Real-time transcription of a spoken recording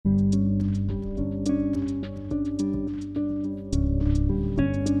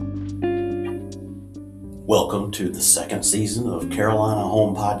Welcome to the second season of Carolina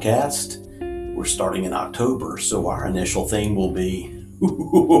Home Podcast. We're starting in October, so our initial theme will be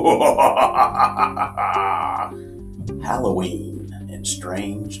Halloween and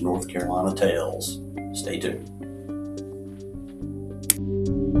strange North Carolina tales. Stay tuned.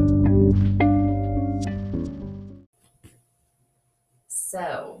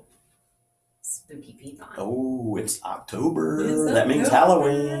 So, spooky Python. Oh, it's October. It's That means October.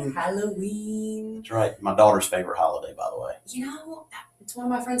 Halloween. Halloween. That's right. My daughter's favorite holiday, by the way. You know, it's one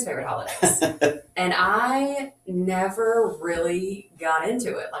of my friend's favorite holidays. And I never really got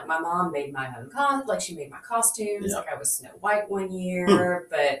into it. Like, my mom made my own she made my costumes. Yeah. Like, I was Snow White one year,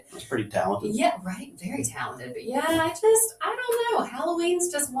 but That's pretty talented. yeah, right. Very talented. But yeah, I don't know.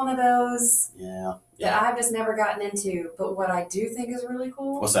 Halloween's just one of those Yeah. that I've just never gotten into. But what I do think is really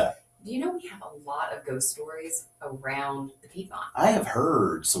cool. What's that? Do you know we have a lot of ghost stories around the Piedmont? I have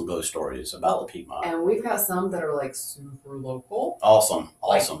heard some ghost stories about the Piedmont. And we've got some that are like super local. Awesome.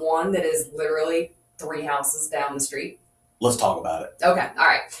 Like one that is literally 3 houses down the street. Let's talk about it. Okay. All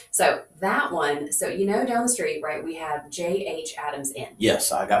right. So that one, down the street, right, we have J.H. Adams Inn.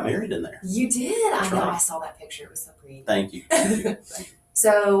 Yes, I got married in there. You did? That's I know. right. I saw that picture. It was so pretty. Thank you. Thank you.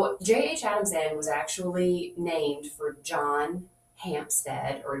 So J.H. Adams Inn was actually named for John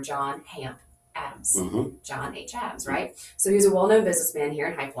Hampstead or John Hamp Adams. Mm-hmm. John H. Adams, right? So he was a well-known businessman here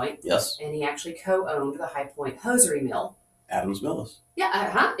in High Point. Yes. And he actually co-owned the High Point Hosiery Mill. Adams Millis.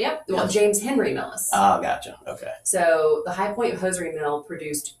 Yeah, yep. Well, Yes. James Henry Millis. Ah, gotcha. Okay. So the High Point Hosiery Mill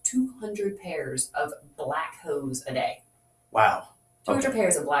produced 200 pairs of black hose a day. Wow. 200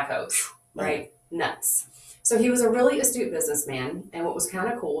 pairs of black hose, right? Nuts. So he was a really astute businessman, and what was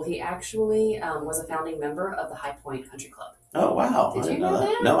kind of cool, he actually was a founding member of the High Point Country Club. Oh, wow. Did I you didn't know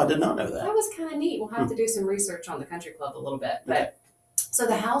that? No, I did not know That that. was kind of neat. We'll have to do some research on the country club a little bit. But Okay. so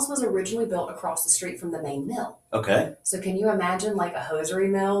the house was originally built across the street from the main mill. Okay. So can you imagine like a hosiery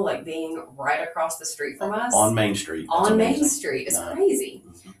mill like being right across the street from us? On Main Street. That's On Main amazing. Street. It's Uh, crazy.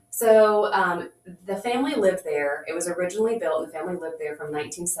 Mhm. So the family lived there. It was originally built, and the family lived there from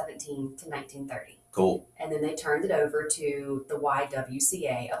 1917 to 1930. Cool. And then they turned it over to the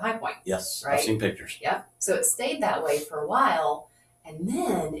YWCA of High Point. Yes. Right. I've seen pictures. Yep. So it stayed that way for a while, and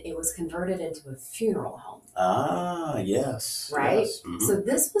then it was converted into a funeral home. Ah, yes. Right? Yes. Mm-hmm. So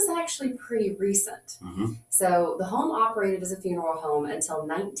this was actually pretty recent. Mm-hmm. So the home operated as a funeral home until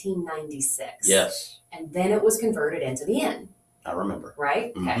 1996. Yes. And then it was converted into the inn. I remember.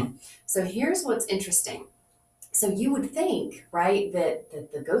 Right? Okay. Mhm. So here's what's interesting. So you would think, right,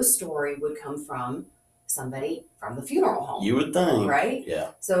 that the ghost story would come from somebody from the funeral home. You would think. Right? Yeah.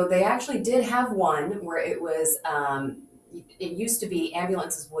 So they actually did have one where it was, it used to be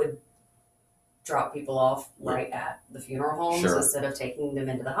ambulances would drop people off right at the funeral homes Sure. instead of taking them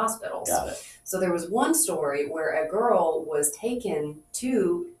into the hospitals. Got it. So there was one story where a girl was taken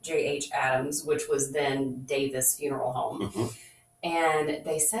to J.H. Adams, which was then Davis Funeral Home. Mm-hmm. And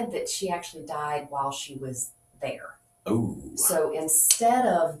they said that she actually died while she was there. Oh. So instead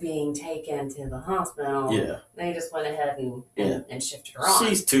of being taken to the hospital, Yeah. they just went ahead and shifted her on.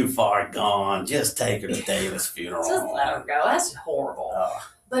 She's too far gone. Just take her to Davis funeral. Just let her go. That's horrible. Oh.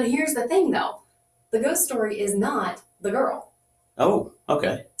 But here's the thing, though. The ghost story is not the girl. Oh,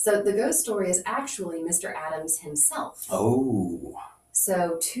 okay. So the ghost story is actually Mr. Adams himself. Oh.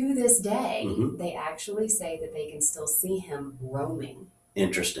 So to this day, Mhm. they actually say that they can still see him roaming,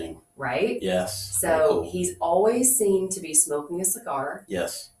 Interesting. right? Yes. Very So cool. he's always seen to be smoking a cigar,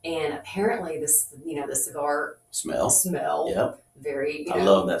 Yes. and apparently the cigar Smell. smell, Yep. very, I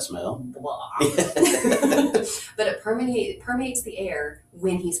love that smell. blah. But it permeates the air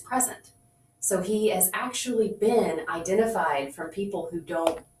when he's present. So he has actually been identified from people who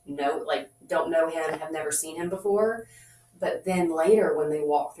don't know him, have never seen him before. But then later when they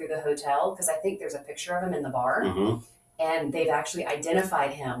walk through the hotel, because I think there's a picture of him in the bar, hmm and they've actually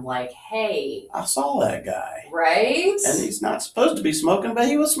identified him like, hey, I saw that guy. right? And he's not supposed to be smoking, but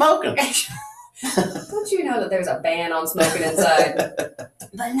he was smoking. Don't you know that there's a ban on smoking inside?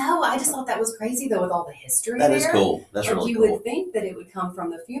 But no, I just thought that was crazy though with all the history That there. is cool. That's Like, really you cool. would think that it would come from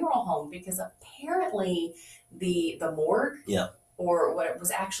the funeral home because apparently the morgue or what it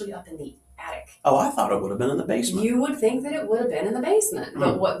was actually up in the attic. Oh, I thought it would have been in the basement. You would think that it would have been in the basement.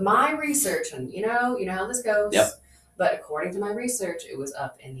 But what my research, and you know how this goes. Yep. But according to my research, it was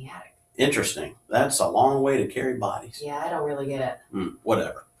up in the attic. Interesting. That's a long way to carry bodies. Yeah, I don't really get it.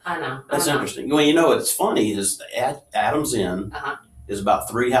 Whatever. I know. That's interesting. Well, you know what's funny is Adams Inn Uh-huh. is about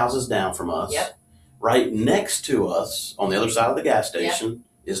 3 houses down from us. Yep. Right next to us, on the other side of the gas station,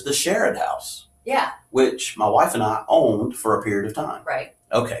 is the Sherrod House, Yeah, which my wife and I owned for a period of time. right.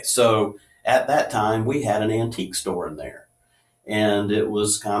 Okay, so at that time, we had an antique store in there. And it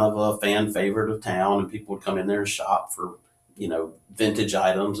was kind of a fan favorite of town, and people would come in there and shop for, vintage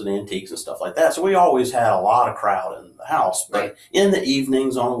items and antiques and stuff like that. So we always had a lot of crowd in the house. But Right. in the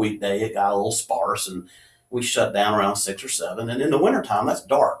evenings on a weekday, it got a little sparse, and we shut down around 6 or 7. And in the wintertime, that's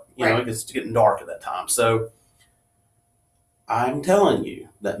dark. Right. It's getting dark at that time. So I'm telling you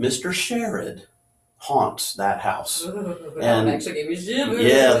that Mr. Sherrod haunts that house. And actually gave me shivers.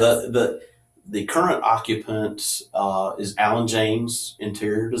 Yeah, the current occupant is Alan James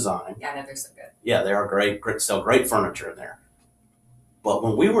Interior Design. Yeah, I know they're so good. Yeah, they are great, sell great furniture in there. But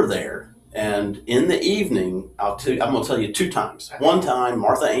when we were there, and in the evening, I'm going to tell you 2 times. Okay. One time,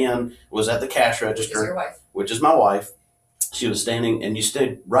 Martha Ann was at the cash Which is register, your wife. which is my wife. She was standing, and you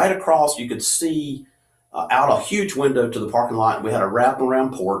stood right across. You could see out a huge window to the parking lot. And we had a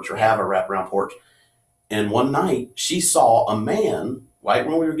wraparound porch, or have a wraparound porch. And one night, she saw a man, right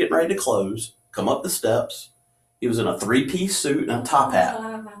when we were getting ready to close, come up the steps. He was in a 3-piece suit and a top hat,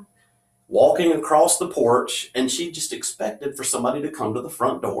 walking across the porch, and she just expected for somebody to come to the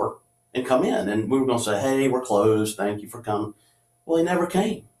front door and come in. And we were going to say, hey, we're closed. Thank you for coming. Well, he never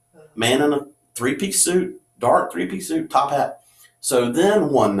came. Man in a 3-piece suit, dark 3-piece suit, top hat. So then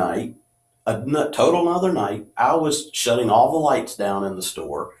one night, total another night, I was shutting all the lights down in the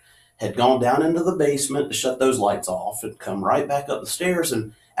store, had gone down into the basement to shut those lights off, and come right back up the stairs.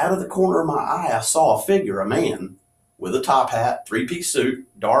 And out of the corner of my eye, I saw a figure, a man with a top hat, 3-piece suit,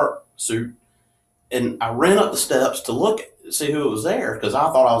 dark suit. And I ran up the steps to look, see who was there, because I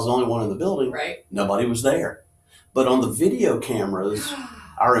thought I was the only one in the building. Right. Nobody was there. But on the video cameras,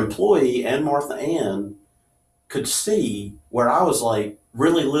 our employee and Martha Ann could see where I was like,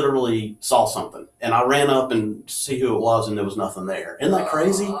 really literally saw something. And I ran up and see who it was, and there was nothing there. Isn't that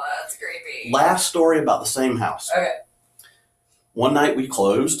crazy? Oh, that's creepy. Last story about the same house. Okay. One night we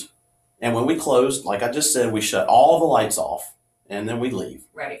closed, and when we closed, like I just said, we shut all the lights off, and then we leave.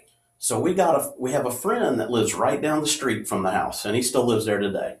 Right. So we have a friend that lives right down the street from the house, and he still lives there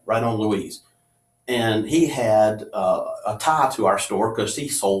today, right on Louise. And he had a tie to our store because he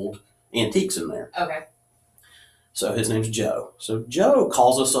sold antiques in there. Okay. So his name's Joe. So Joe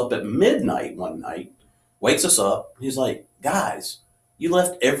calls us up at midnight one night, wakes us up. He's like, guys, you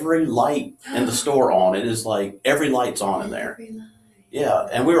left every light in the store on. It is like every light's on in there. Yeah.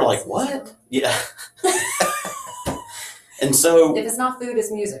 And we were like, what? Yeah. And so If it's not food, it's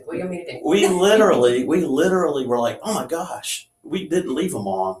music. What do you want me to do? we literally were like, oh my gosh, we didn't leave them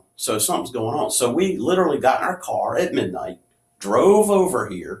on. So something's going on. So we literally got in our car at midnight, drove over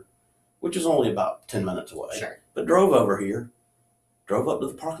here, which is only about 10 minutes away. Sure. But drove over here, drove up to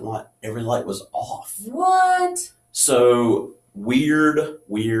the parking lot. Every light was off. What? So weird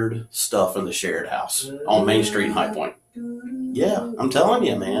stuff in the Sherrod house on Main Street in High Point. Yeah, I'm telling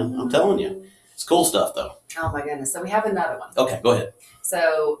you, man. I'm telling you. It's cool stuff, though. Oh my goodness. So we have another one. Okay, go ahead.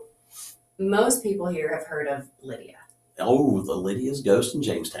 So most people here have heard of Lydia. Oh, the Lydia's Ghost in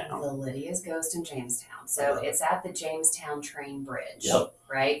Jamestown. The Lydia's Ghost in Jamestown. So it's at the Jamestown Train Bridge. Yep.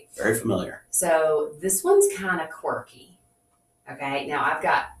 Right? Very familiar. So this one's kind of quirky. Okay. Now I've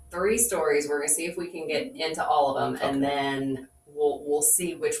got 3 stories. We're gonna see if we can get into all of them, and then we'll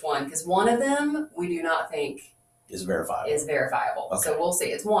see which one, because one of them we do not think Is verifiable. is verifiable. Okay. So we'll see.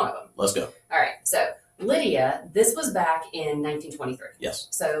 It's one of them. Let's go. All right. So Lydia, this was back in 1923. Yes.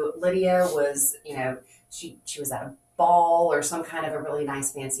 So Lydia was, she was at a ball or some kind of a really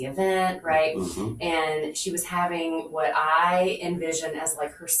nice fancy event, right? Mm-hmm. And she was having what I envision as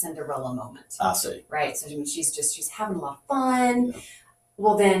like her Cinderella moment, I see. right? So she's having a lot of fun. Yeah.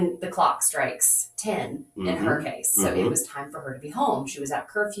 Well, then the clock strikes 10 in Mhm. her case. So it Mhm. was time for her to be home. She was at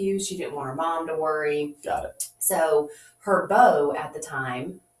curfew. She didn't want her mom to worry. Got it. So her beau at the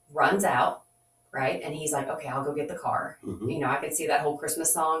time runs out, right? And he's like, okay, I'll go get the car. Mm-hmm. I could see that whole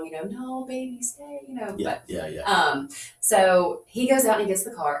Christmas song, no, baby, stay, Yeah, yeah. So he goes out and he gets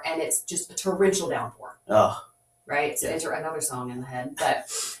the car, and it's just a torrential downpour, Oh, right? So Yeah. enter another song in the head. But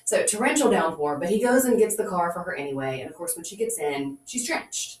so torrential downpour, but he goes and gets the car for her anyway. And of course, when she gets in, she's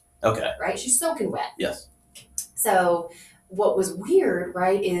drenched, okay. right? She's soaking wet. Yes. So what was weird,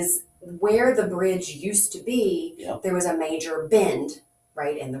 right, is where the bridge used to be, Yep. there was a major bend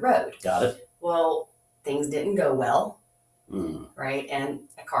right in the road. Got it. Well, things didn't go well, Mm. right? And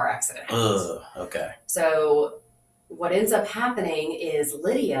a car accident happened. Ugh. Okay. So what ends up happening is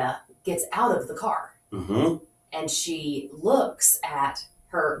Lydia gets out of the car Mm-hmm. and she looks at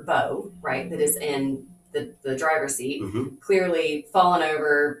her beau, right, that is in the driver's seat, Mm-hmm. clearly fallen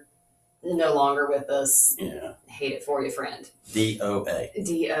over, no longer with us, Yeah. hate it for you, friend. DOA.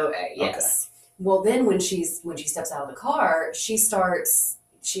 DOA, yes. Well, then when she steps out of the car, she starts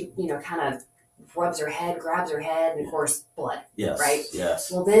she, kind of rubs her head, grabs her head, and of course, blood. Yes. Right?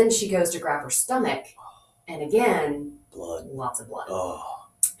 Yes. Well, then she goes to grab her stomach, and again, Blood. lots of blood. Oh.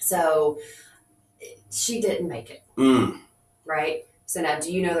 So she didn't make it. Right? So now,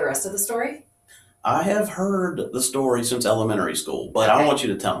 do you know the rest of the story? I have heard the story since elementary school, but Okay. I want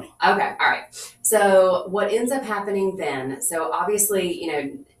you to tell me. Okay, all right. So what ends up happening then, so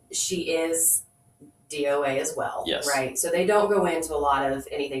obviously, she is DOA as well, Yes. right? So they don't go into a lot of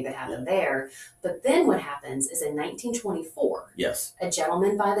anything that happened there. But then what happens is in 1924, Yes. a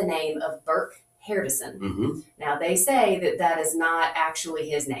gentleman by the name of Burke Herdison. Mm-hmm. Now they say that that is not actually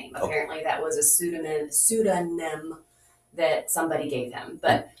his name. Okay. Apparently that was a pseudonym that somebody gave him.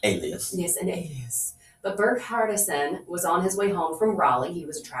 But Alias. yes, an alias. But Burke Hardison was on his way home from Raleigh. He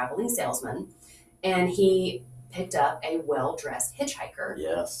was a traveling salesman, and he picked up a well-dressed hitchhiker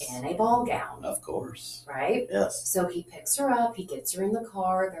Yes. in a ball gown, Of course. right? Yes. So he picks her up, he gets her in the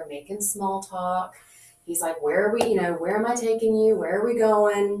car, they're making small talk. He's like, where are we, where am I taking you? Where are we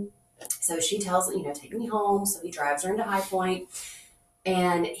going? So she tells him, take me home. So he drives her into High Point.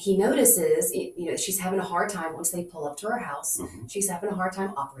 And he notices, she's having a hard time once they pull up to her house. Mm-hmm. She's having a hard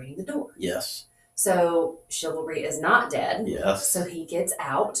time operating the door. Yes. So Chivalry is not dead. Yes. So he gets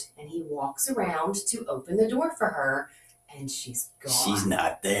out and he walks around to open the door for her, and she's gone. She's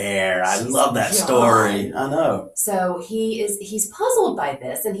not there. I She's love that gone. story. I know. So he's puzzled by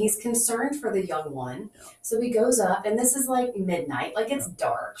this, and he's concerned for the young one. Yeah. So he goes up, and this is like midnight, like it's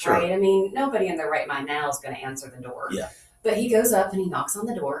dark, Sure. right? I mean, nobody in their right mind now is going to answer the door. Yeah. But he goes up and he knocks on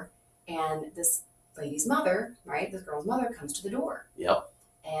the door, and this lady's mother, right, this girl's mother, comes to the door. Yep.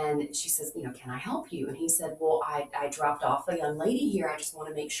 And she says, can I help you? And he said, well, I dropped off a young lady here. I just want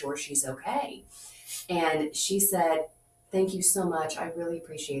to make sure she's okay. And she said, thank you so much. I really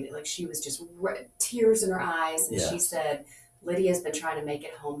appreciate it. Like, she was just tears in her eyes. And she Yes. said, Lydia's been trying to make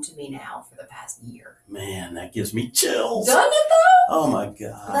it home to me now for the past year. Man, that gives me chills. Doesn't it though? Oh my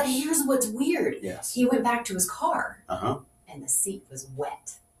God. But here's what's weird. Yes. He went back to his car Uh-huh. and the seat was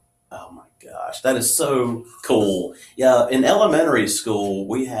wet. Oh my gosh, that is so cool. Yeah, in elementary school,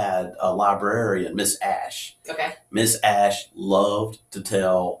 we had a librarian, Miss Ash. Okay. Miss Ash loved to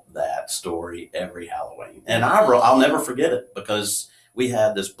tell that story every Halloween. And I'll never forget it because we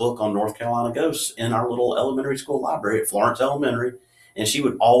had this book on North Carolina ghosts in our little elementary school library at Florence Elementary. And she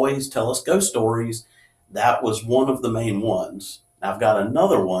would always tell us ghost stories. That was one of the main ones. Now, I've got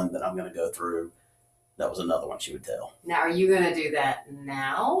another one that I'm going to go through. That was another one she would tell. Now, are you going to do that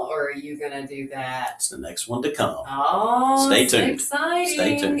now, or are you going to do that? It's the next one to come. Oh, Stay tuned. Exciting.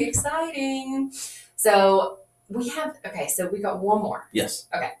 Stay tuned. Exciting. So we got one more. Yes.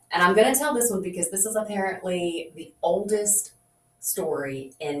 Okay. And I'm going to tell this one because this is apparently the oldest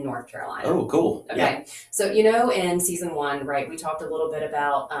story in North Carolina. Oh, cool. Okay. Yeah. So, in season 1, right, we talked a little bit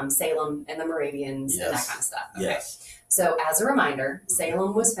about Salem and the Moravians and that Yes. kind of stuff. Okay. Yes. So, as a reminder,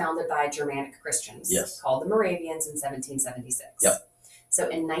 Salem was founded by Germanic Christians Yes. called the Moravians in 1776. Yep. So,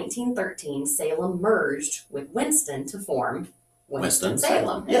 in 1913, Salem merged with Winston to form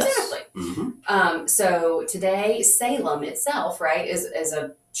Winston-Salem. Yes. Exactly. Mm-hmm. So, today, Salem itself, right, is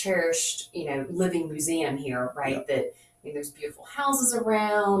a cherished, living museum here, right, Yep. that, there's beautiful houses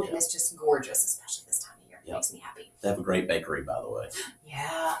around, and it's just gorgeous, especially this time of year. It Yep. makes me happy. They have a great bakery, by the way.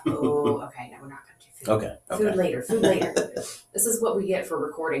 Yeah. Oh, okay. No, we're not going to do food. Okay. Food later. Food later. This is what we get for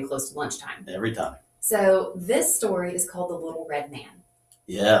recording close to lunchtime. Every time. So this story is called The Little Red Man.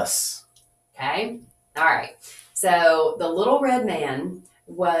 Yes. Okay? All right. So the Little Red Man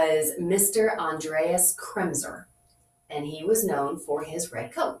was Mr. Andreas Kremser, and he was known for his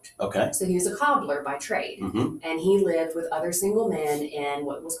red coat. Okay. So he was a cobbler by trade, Mm-hmm. and he lived with other single men in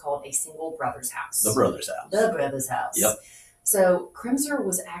what was called a single brother's house. The brother's house. The brother's house. Yep. So Kremser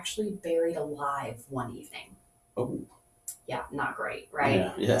was actually buried alive one evening. Oh. Yeah, not great, right?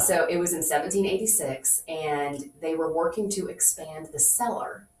 Yeah. Yeah. So it was in 1786, and they were working to expand the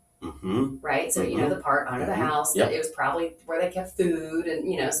cellar, Mm-hmm. right? So, Mhm. the part under the Mhm. house, Yep. it was probably where they kept food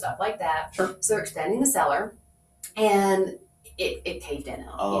and, stuff like that. Sure. So they're expanding the cellar, and it caved in.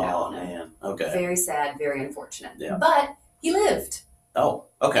 Oh, man. Okay. Very sad, very unfortunate. Yeah. But he lived, Oh,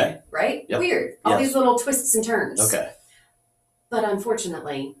 okay. right? Yep. Weird. All Yes. these little twists and turns. Okay. But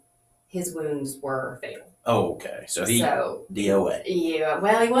unfortunately, his wounds were fatal. Oh, okay. So he So, DOA. yeah,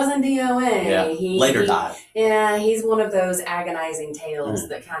 well, he wasn't DOA. Yeah. He Later died. Yeah, he's one of those agonizing tales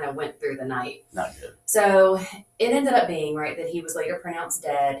that kind of went through the night. Not good. So it ended up being, right, that he was later pronounced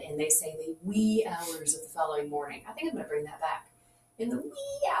dead, and they say the wee hours of the following morning. I think I'm going to bring that back. In the wee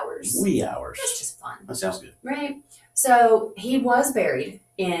hours. Wee hours. That's just fun, That sounds good. right? So he was buried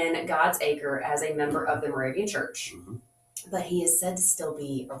in God's Acre as a member of the Moravian Church. Mm-hmm. but he is said to still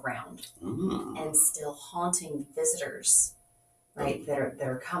be around Mm. and still haunting visitors, right? That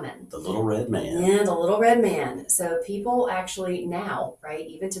are coming. The little red man. Yeah, the little red man. So people actually now, right,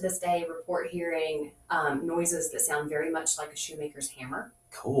 even to this day, report hearing noises that sound very much like a shoemaker's hammer,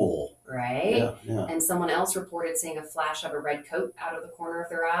 Cool. right? Yeah, yeah. And someone else reported seeing a flash of a red coat out of the corner of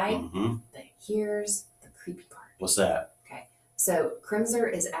their eye. Mm-hmm. But here's the creepy part. What's that? Okay, so Crimser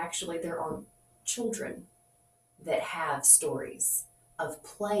is actually, there are children that have stories of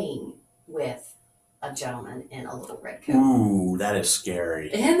playing with a gentleman in a little red coat. Ooh, that is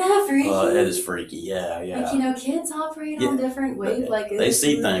scary. Isn't that freaky? That is freaky. Yeah, yeah. Like, you know, kids operate on different ways. Like, They it's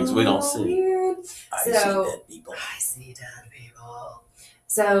see a things we don't little see. Weird. I So- see dead people. I see dead people.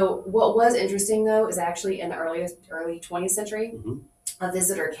 So what was interesting though is actually in the early 20th century, Mhm. a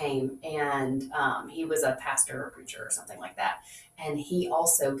visitor came and he was a pastor or preacher or something like that, and he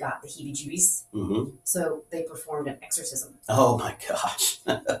also got the heebie-jeebies. Mm-hmm. So they performed an exorcism. Oh my gosh.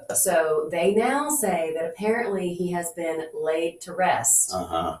 So they now say that apparently he has been laid to rest,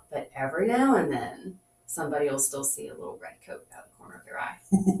 Uh-huh. but every now and then somebody will still see a little red coat out of the corner of their eye.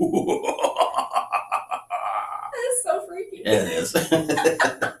 It's so freaky. It is.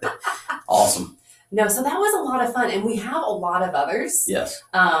 Awesome. No, so that was a lot of fun, and we have a lot of others. Yes.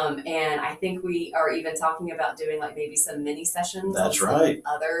 And I think we are even talking about doing like maybe some mini sessions. That's on some right.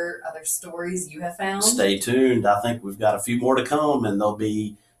 Other stories you have found. Stay tuned. I think we've got a few more to come, and they'll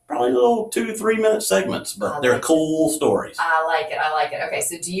be probably little 2 to 3 minute segments, but I they're like cool stories. I like it. Okay,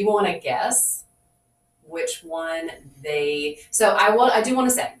 so do you want to guess which one they? So I do want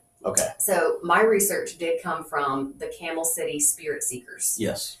to say. Okay. So my research did come from the Camel City Spirit Seekers,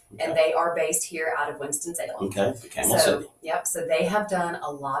 Yes. and they are based here out of Winston-Salem. Okay. The Camel So, City. yep. So they have done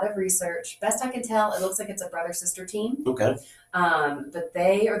a lot of research. Best I can tell, it looks like it's a brother-sister team. Okay. But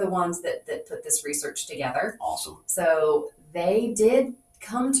they are the ones that put this research together. Awesome. So they did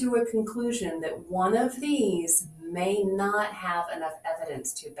come to a conclusion that one of these may not have enough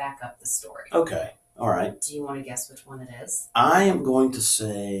evidence to back up the story. Okay. All right. Do you want to guess which one it is? I am going to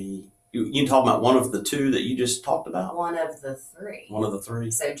say you talk about one of the two that you just talked about. One of the three. One of the three.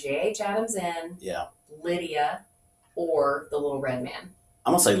 So J.H. Adams Inn, Yeah. Lydia, or the Little Red Man.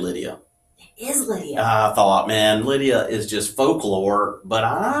 I'm gonna say Lydia. It is Lydia. I thought, man, Lydia is just folklore, but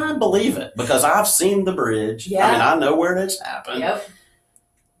I believe it because I've seen the bridge. Yeah. I mean, I know where it's happened. Yep.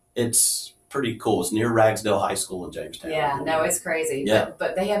 It's pretty cool. It's near Ragsdale High School in Jamestown. Yeah, no, it's crazy. Yeah.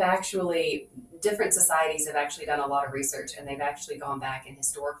 But they have actually, different societies have actually done a lot of research, and they've actually gone back and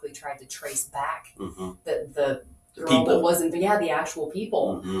historically tried to trace back Mm-hmm. the girl People. that wasn't, the actual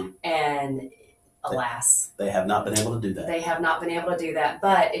people. Mm-hmm. And alas, They have not been able to do that. they have not been able to do that.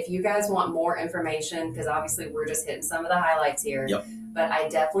 But if you guys want more information, because obviously we're just hitting some of the highlights here, Yep. but I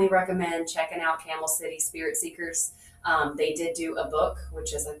definitely recommend checking out Camel City Spirit Seekers. They did do a book,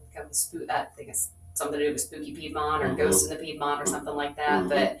 which is I think it's something to do with Spooky Piedmont or Mhm. Ghosts in the Piedmont or something like that. Mhm.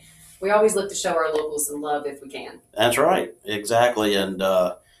 But we always look to show our locals some love if we can. That's right. Exactly. And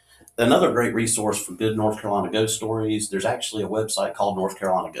another great resource for good North Carolina ghost stories, there's actually a website called North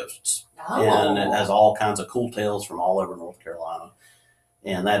Carolina Ghosts. Oh, And it has all kinds of cool tales from all over North Carolina.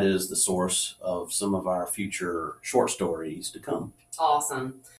 And that is the source of some of our future short stories to come.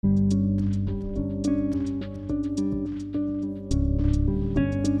 awesome.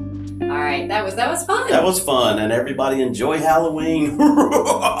 All right, that was fun. That was fun, and everybody enjoy Halloween.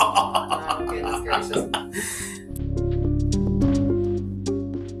 Oh, goodness gracious.